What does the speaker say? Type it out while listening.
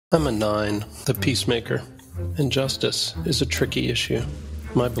I'm a 9, the peacemaker, and justice is a tricky issue.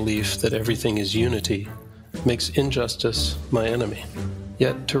 My belief that everything is unity makes injustice my enemy.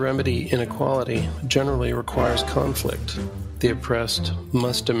 Yet to remedy inequality generally requires conflict. The oppressed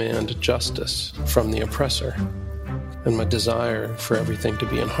must demand justice from the oppressor, and my desire for everything to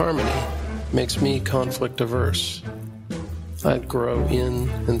be in harmony makes me conflict averse. I grow in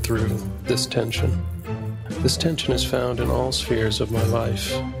and through this tension. This tension is found in all spheres of my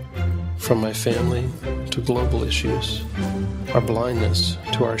life, from my family to global issues. Our blindness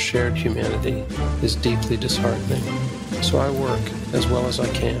to our shared humanity is deeply disheartening. So I work as well as I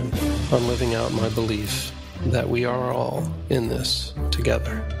can on living out my belief that we are all in this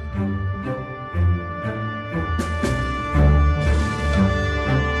together.